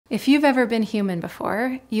If you've ever been human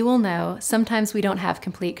before, you will know sometimes we don't have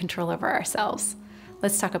complete control over ourselves.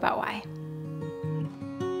 Let's talk about why.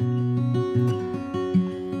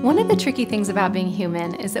 One of the tricky things about being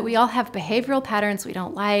human is that we all have behavioral patterns we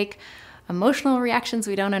don't like, emotional reactions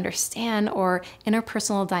we don't understand, or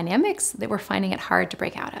interpersonal dynamics that we're finding it hard to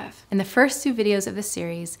break out of. In the first two videos of this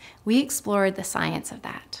series, we explored the science of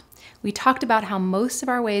that. We talked about how most of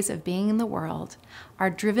our ways of being in the world are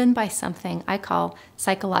driven by something I call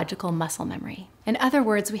psychological muscle memory. In other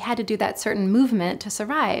words, we had to do that certain movement to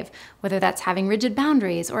survive, whether that's having rigid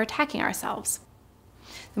boundaries or attacking ourselves.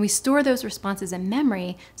 And we store those responses in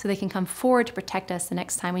memory so they can come forward to protect us the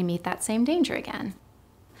next time we meet that same danger again.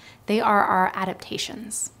 They are our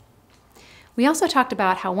adaptations. We also talked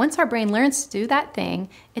about how once our brain learns to do that thing,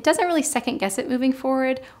 it doesn't really second guess it moving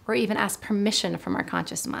forward or even ask permission from our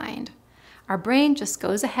conscious mind. Our brain just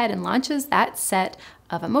goes ahead and launches that set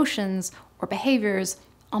of emotions or behaviors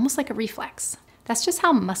almost like a reflex. That's just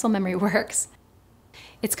how muscle memory works.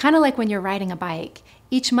 It's kind of like when you're riding a bike.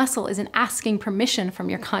 Each muscle isn't asking permission from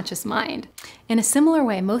your conscious mind. In a similar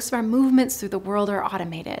way, most of our movements through the world are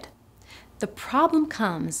automated. The problem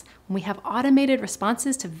comes when we have automated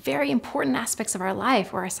responses to very important aspects of our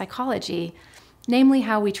life or our psychology, namely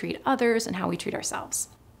how we treat others and how we treat ourselves.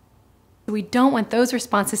 We don't want those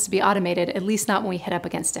responses to be automated, at least not when we hit up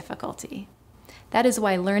against difficulty. That is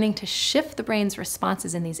why learning to shift the brain's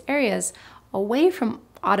responses in these areas away from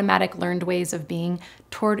automatic learned ways of being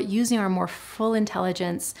toward using our more full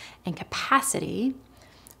intelligence and capacity,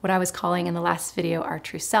 what I was calling in the last video our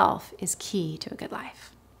true self, is key to a good life.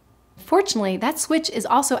 Fortunately, that switch is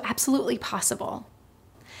also absolutely possible.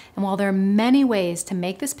 And while there are many ways to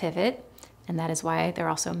make this pivot, and that is why there are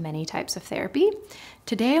also many types of therapy,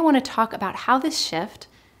 today I want to talk about how this shift,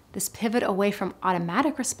 this pivot away from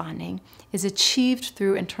automatic responding, is achieved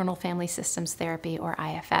through internal family systems therapy, or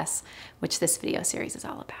IFS, which this video series is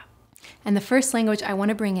all about. And the first language I want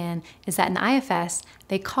to bring in is that in IFS,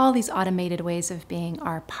 they call these automated ways of being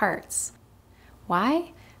our parts.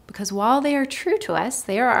 Why? Because while they are true to us,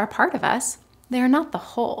 they are a part of us, they are not the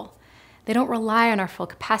whole. They don't rely on our full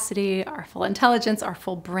capacity, our full intelligence, our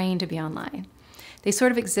full brain to be online. They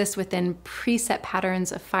sort of exist within preset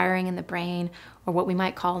patterns of firing in the brain, or what we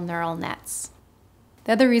might call neural nets.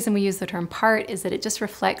 The other reason we use the term part is that it just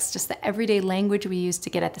reflects just the everyday language we use to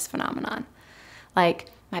get at this phenomenon. Like,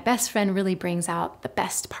 my best friend really brings out the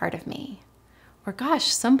best part of me. Or gosh,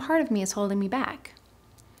 some part of me is holding me back.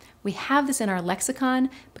 We have this in our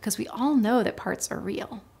lexicon because we all know that parts are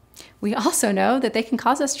real. We also know that they can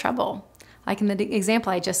cause us trouble. Like in the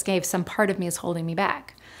example I just gave, some part of me is holding me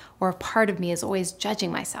back, or a part of me is always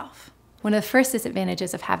judging myself. One of the first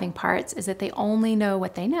disadvantages of having parts is that they only know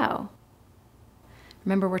what they know.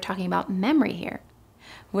 Remember, we're talking about memory here,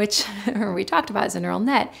 which we talked about as a neural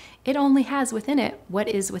net. It only has within it what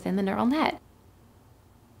is within the neural net.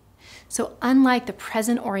 So unlike the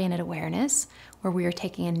present-oriented awareness, where we are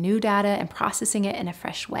taking in new data and processing it in a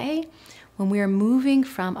fresh way, when we are moving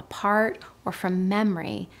from a part or from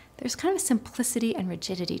memory, there's kind of a simplicity and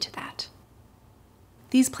rigidity to that.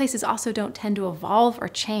 These places also don't tend to evolve or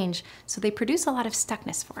change, so they produce a lot of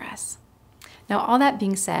stuckness for us. Now, all that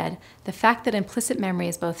being said, the fact that implicit memory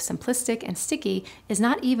is both simplistic and sticky is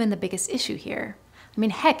not even the biggest issue here. I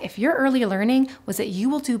mean, heck, if your early learning was that you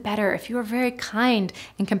will do better if you are very kind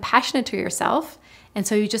and compassionate to yourself, and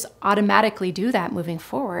so you just automatically do that moving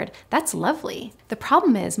forward, that's lovely. The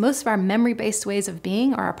problem is most of our memory-based ways of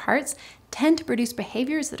being, or our parts, tend to produce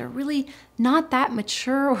behaviors that are really not that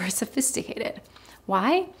mature or sophisticated.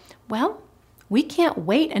 Why? Well, we can't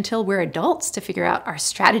wait until we're adults to figure out our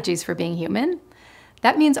strategies for being human.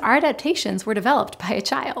 That means our adaptations were developed by a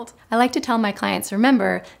child. I like to tell my clients,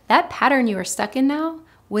 remember, that pattern you are stuck in now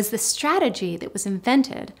was the strategy that was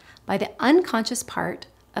invented by the unconscious part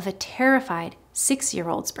of a terrified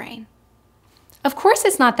 6-year-old's brain. Of course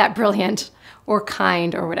it's not that brilliant or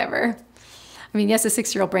kind or whatever. I mean, yes, a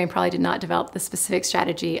 6-year-old brain probably did not develop the specific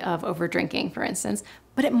strategy of over-drinking, for instance,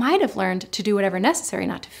 but it might have learned to do whatever necessary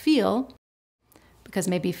not to feel, because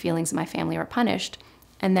maybe feelings in my family were punished,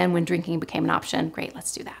 and then when drinking became an option, great,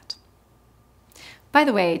 let's do that. By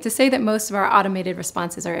the way, to say that most of our automated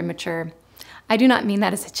responses are immature, I do not mean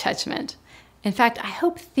that as a judgment. In fact, I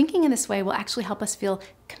hope thinking in this way will actually help us feel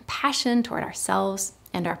compassion toward ourselves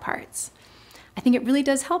and our parts. I think it really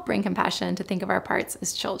does help bring compassion to think of our parts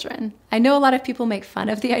as children. I know a lot of people make fun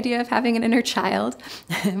of the idea of having an inner child,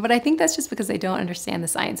 but I think that's just because they don't understand the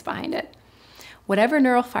science behind it. Whatever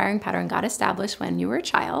neural firing pattern got established when you were a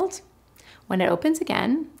child, when it opens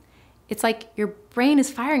again, it's like your brain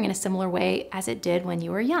is firing in a similar way as it did when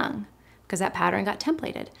you were young, because that pattern got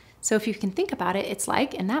templated. So if you can think about it, it's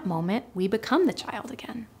like in that moment, we become the child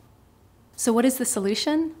again. So what is the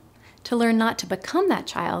solution? To learn not to become that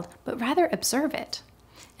child, but rather observe it.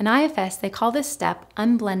 In IFS, they call this step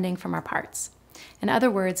unblending from our parts. In other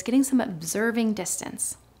words, getting some observing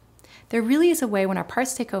distance. There really is a way when our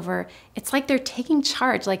parts take over, it's like they're taking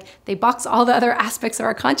charge, like they box all the other aspects of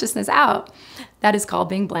our consciousness out. That is called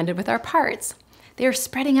being blended with our parts. They are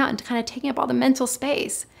spreading out and kind of taking up all the mental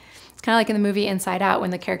space. It's kind of like in the movie Inside Out when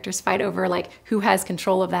the characters fight over like who has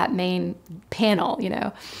control of that main panel,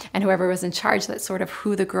 and whoever was in charge, that's sort of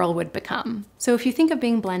who the girl would become. So if you think of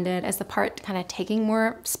being blended as the part kind of taking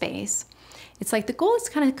more space, it's like the goal is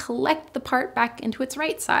to kind of collect the part back into its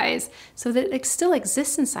right size so that it still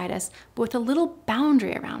exists inside us, but with a little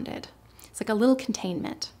boundary around it. It's like a little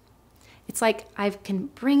containment. It's like I can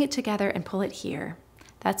bring it together and pull it here.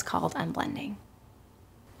 That's called unblending.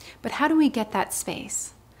 But how do we get that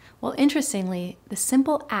space? Well, interestingly, the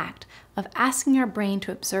simple act of asking our brain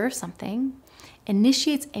to observe something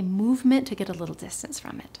initiates a movement to get a little distance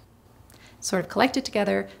from it. Sort of collect it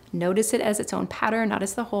together, notice it as its own pattern, not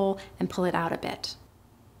as the whole, and pull it out a bit.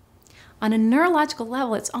 On a neurological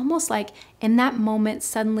level, it's almost like in that moment,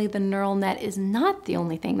 suddenly the neural net is not the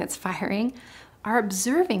only thing that's firing. Our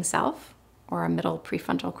observing self, or our middle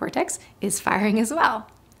prefrontal cortex, is firing as well.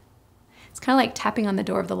 It's kind of like tapping on the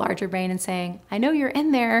door of the larger brain and saying, I know you're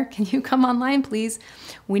in there. Can you come online, please?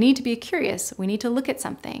 We need to be curious. We need to look at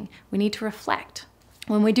something. We need to reflect.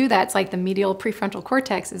 When we do that, it's like the medial prefrontal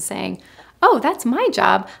cortex is saying, oh, that's my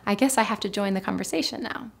job. I guess I have to join the conversation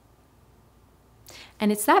now. And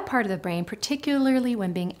it's that part of the brain, particularly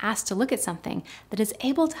when being asked to look at something, that is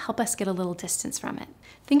able to help us get a little distance from it.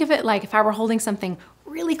 Think of it like if I were holding something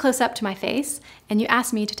really close up to my face and you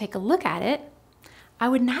asked me to take a look at it, I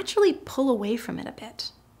would naturally pull away from it a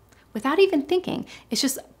bit. Without even thinking, it's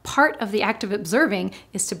just part of the act of observing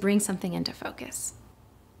is to bring something into focus.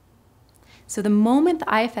 So the moment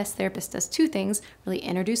the IFS therapist does two things, really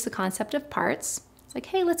introduce the concept of parts. It's like,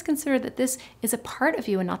 hey, let's consider that this is a part of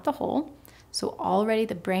you and not the whole. So already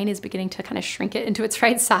the brain is beginning to kind of shrink it into its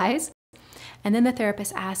right size. And then the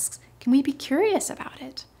therapist asks, can we be curious about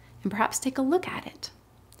it and perhaps take a look at it?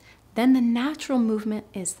 Then the natural movement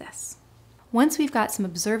is this. Once we've got some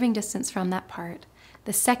observing distance from that part,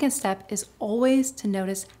 the second step is always to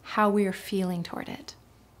notice how we are feeling toward it.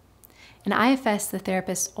 In IFS, the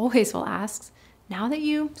therapist always will ask, now that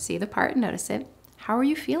you see the part and notice it, how are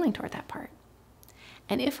you feeling toward that part?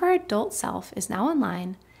 And if our adult self is now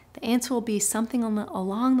online, the answer will be something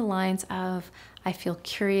along the lines of, I feel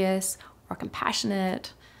curious or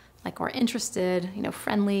compassionate, or interested,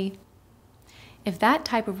 friendly. If that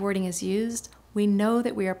type of wording is used, we know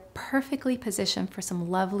that we are perfectly positioned for some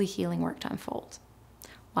lovely healing work to unfold.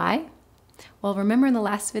 Why? Well, remember in the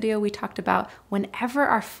last video we talked about whenever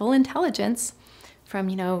our full intelligence,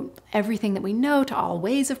 from everything that we know to all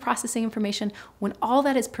ways of processing information, when all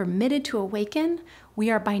that is permitted to awaken, we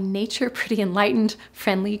are by nature pretty enlightened,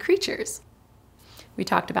 friendly creatures. We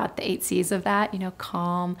talked about the 8 C's of that,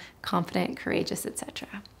 calm, confident, courageous,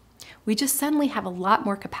 etc. We just suddenly have a lot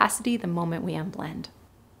more capacity the moment we unblend.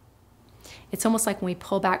 It's almost like when we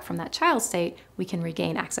pull back from that child state, we can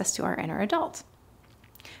regain access to our inner adult.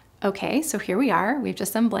 Okay, so here we are. We've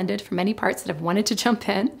just unblended from many parts that have wanted to jump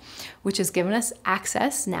in, which has given us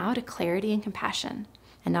access now to clarity and compassion.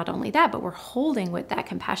 And not only that, but we're holding with that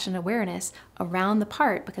compassion awareness around the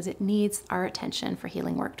part because it needs our attention for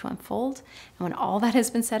healing work to unfold. And when all that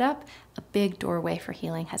has been set up, a big doorway for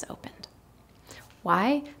healing has opened.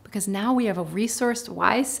 Why? Because now we have a resourced,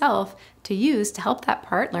 wise self to use to help that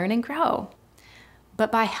part learn and grow.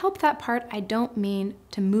 But by help that part, I don't mean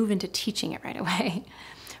to move into teaching it right away.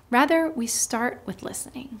 Rather, we start with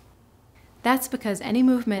listening. That's because any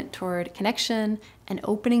movement toward connection and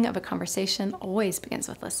opening of a conversation always begins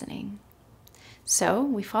with listening. So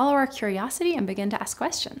we follow our curiosity and begin to ask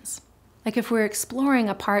questions. Like if we're exploring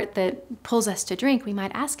a part that pulls us to drink, we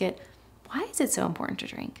might ask it, why is it so important to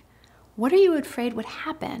drink? What are you afraid would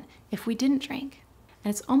happen if we didn't drink?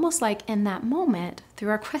 And it's almost like in that moment, through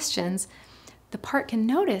our questions, the part can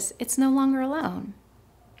notice it's no longer alone.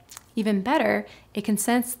 Even better, it can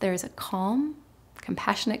sense there's a calm,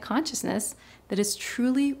 compassionate consciousness that is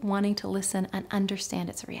truly wanting to listen and understand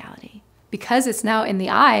its reality. Because it's now in the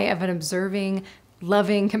eye of an observing,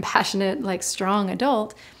 loving, compassionate, strong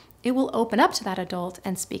adult, it will open up to that adult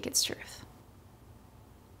and speak its truth.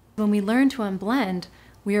 When we learn to unblend,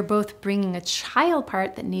 we are both bringing a child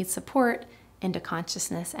part that needs support into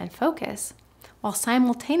consciousness and focus, while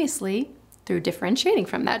simultaneously, through differentiating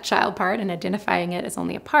from that child part and identifying it as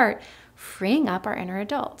only a part, freeing up our inner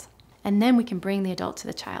adult. And then we can bring the adult to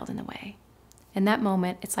the child in a way. In that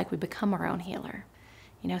moment, it's like we become our own healer,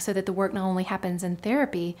 so that the work not only happens in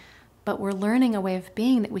therapy, but we're learning a way of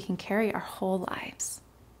being that we can carry our whole lives.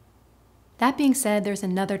 That being said, there's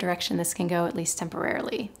another direction this can go, at least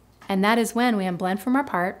temporarily. And that is when we unblend from our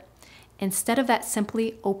part. Instead of that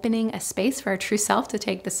simply opening a space for our true self to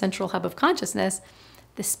take the central hub of consciousness,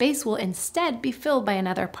 the space will instead be filled by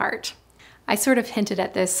another part. I sort of hinted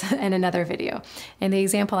at this in another video. And the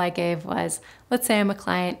example I gave was, let's say I'm a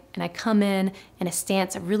client and I come in a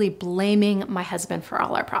stance of really blaming my husband for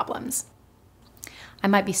all our problems. I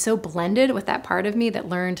might be so blended with that part of me that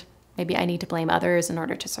learned maybe I need to blame others in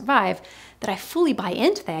order to survive, that I fully buy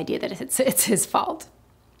into the idea that it's his fault.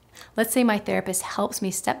 Let's say my therapist helps me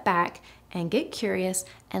step back and get curious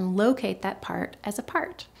and locate that part as a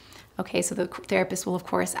part. Okay, so the therapist will of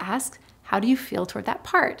course ask, how do you feel toward that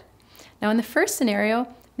part? Now in the first scenario,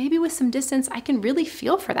 maybe with some distance, I can really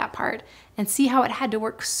feel for that part and see how it had to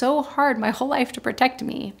work so hard my whole life to protect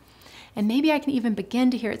me. And maybe I can even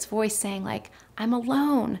begin to hear its voice saying like, I'm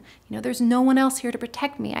alone. There's no one else here to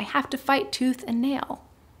protect me. I have to fight tooth and nail.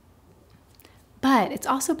 But it's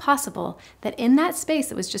also possible that in that space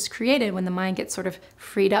that was just created when the mind gets sort of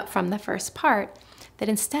freed up from the first part, that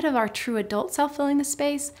instead of our true adult self filling the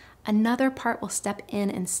space, another part will step in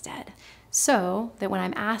instead. So that when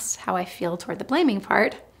I'm asked how I feel toward the blaming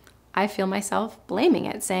part, I feel myself blaming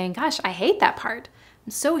it, saying, gosh, I hate that part.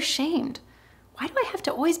 I'm so ashamed. Why do I have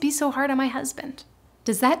to always be so hard on my husband?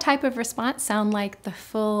 Does that type of response sound like the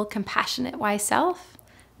full, compassionate, wise self?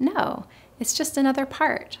 No, it's just another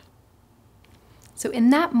part. So in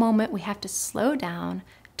that moment, we have to slow down,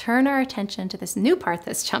 turn our attention to this new part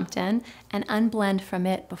that's jumped in, and unblend from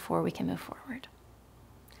it before we can move forward.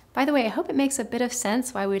 By the way, I hope it makes a bit of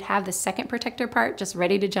sense why we'd have the second protector part just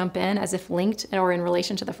ready to jump in as if linked or in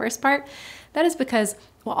relation to the first part. That is because,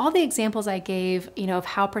 well, all the examples I gave, of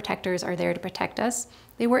how protectors are there to protect us,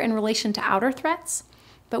 they were in relation to outer threats.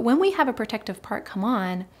 But when we have a protective part come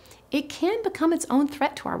on, it can become its own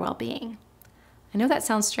threat to our well-being. I know that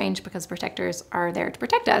sounds strange because protectors are there to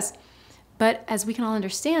protect us, but as we can all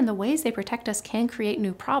understand, the ways they protect us can create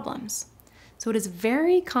new problems. So it is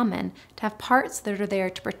very common to have parts that are there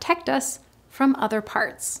to protect us from other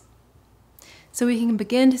parts. So we can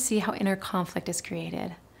begin to see how inner conflict is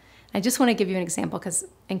created. I just want to give you an example because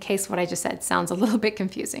in case what I just said sounds a little bit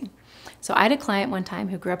confusing. So I had a client one time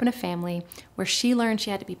who grew up in a family where she learned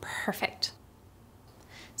she had to be perfect.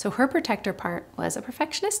 So her protector part was a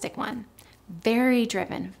perfectionistic one, very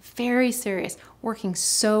driven, very serious, working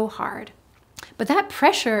so hard. But that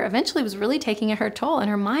pressure eventually was really taking her toll and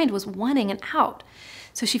her mind was wanting an out.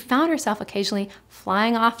 So she found herself occasionally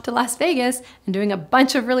flying off to Las Vegas and doing a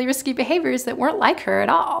bunch of really risky behaviors that weren't like her at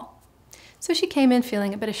all. So she came in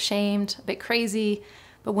feeling a bit ashamed, a bit crazy,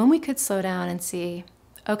 but when we could slow down and see,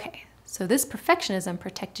 okay, so this perfectionism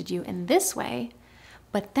protected you in this way,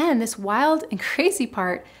 but then this wild and crazy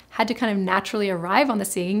part had to kind of naturally arrive on the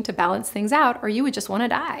scene to balance things out or you would just want to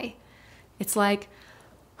die. It's like,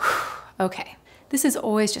 okay, this is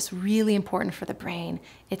always just really important for the brain.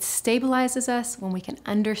 It stabilizes us when we can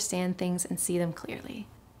understand things and see them clearly.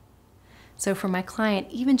 So for my client,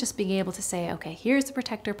 even just being able to say, okay, here's the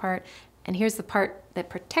protector part, and here's the part that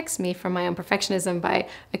protects me from my own perfectionism by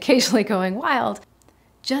occasionally going wild,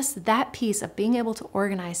 just that piece of being able to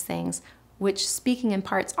organize things, which speaking in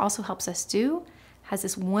parts also helps us do, has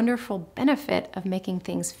this wonderful benefit of making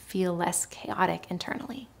things feel less chaotic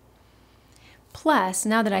internally. Plus,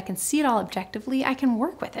 now that I can see it all objectively, I can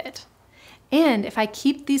work with it. And if I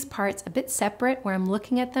keep these parts a bit separate where I'm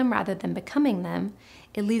looking at them rather than becoming them,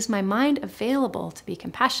 it leaves my mind available to be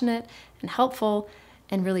compassionate and helpful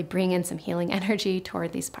and really bring in some healing energy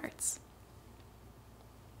toward these parts.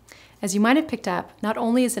 As you might have picked up, not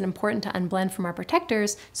only is it important to unblend from our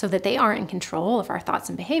protectors so that they aren't in control of our thoughts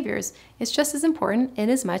and behaviors, it's just as important in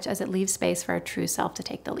as much as it leaves space for our true self to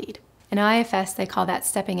take the lead. In IFS, they call that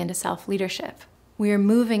stepping into self-leadership. We are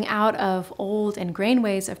moving out of old, ingrained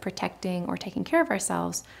ways of protecting or taking care of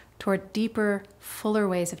ourselves toward deeper, fuller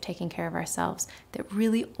ways of taking care of ourselves that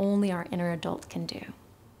really only our inner adult can do.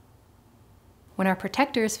 When our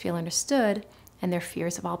protectors feel understood and their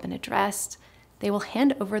fears have all been addressed, they will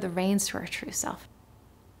hand over the reins to our true self.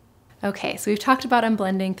 Okay, so we've talked about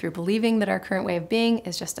unblending through believing that our current way of being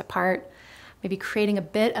is just a part, maybe creating a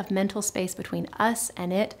bit of mental space between us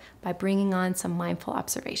and it by bringing on some mindful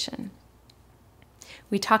observation.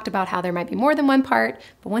 We talked about how there might be more than one part,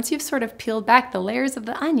 but once you've sort of peeled back the layers of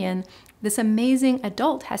the onion, this amazing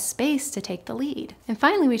adult has space to take the lead. And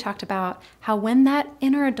finally, we talked about how when that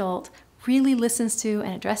inner adult really listens to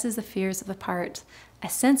and addresses the fears of the part, a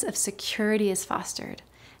sense of security is fostered.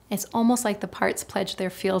 It's almost like the parts pledge their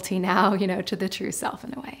fealty now, to the true self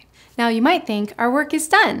in a way. Now you might think our work is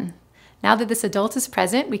done. Now that this adult is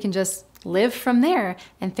present, we can just live from there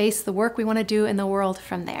and face the work we want to do in the world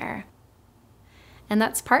from there. And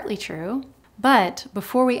that's partly true. But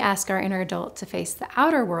before we ask our inner adult to face the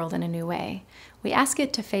outer world in a new way, we ask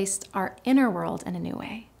it to face our inner world in a new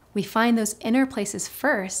way. We find those inner places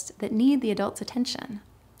first that need the adult's attention.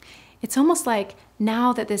 It's almost like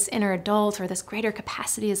now that this inner adult or this greater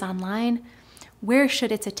capacity is online, where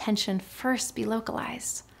should its attention first be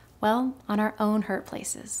localized? Well, on our own hurt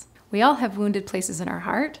places. We all have wounded places in our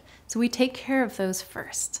heart, so we take care of those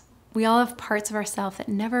first. We all have parts of ourselves that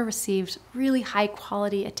never received really high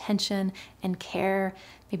quality attention and care,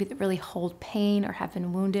 maybe that really hold pain or have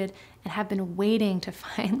been wounded and have been waiting to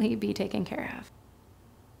finally be taken care of.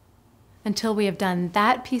 Until we have done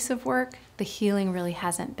that piece of work, the healing really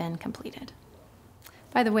hasn't been completed.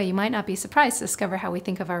 By the way, you might not be surprised to discover how we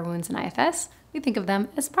think of our wounds in IFS. We think of them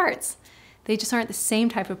as parts. They just aren't the same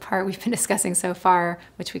type of part we've been discussing so far,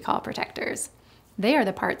 which we call protectors. They are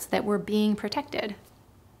the parts that were being protected.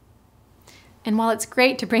 And while it's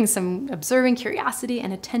great to bring some observing curiosity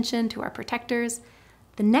and attention to our protectors,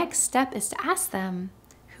 the next step is to ask them,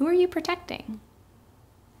 who are you protecting?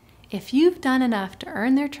 If you've done enough to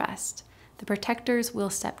earn their trust, the protectors will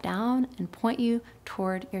step down and point you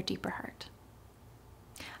toward your deeper heart.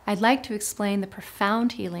 I'd like to explain the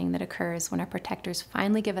profound healing that occurs when our protectors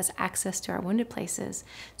finally give us access to our wounded places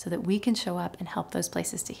so that we can show up and help those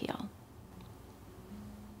places to heal.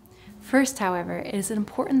 First, however, it is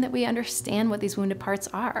important that we understand what these wounded parts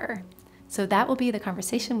are. So that will be the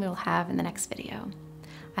conversation we will have in the next video.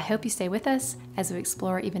 I hope you stay with us as we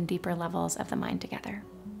explore even deeper levels of the mind together.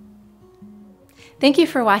 Thank you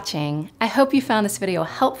for watching. I hope you found this video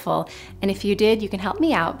helpful, and if you did, you can help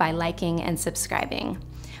me out by liking and subscribing.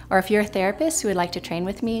 Or if you're a therapist who would like to train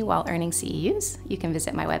with me while earning CEUs, you can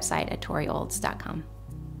visit my website at toriolds.com.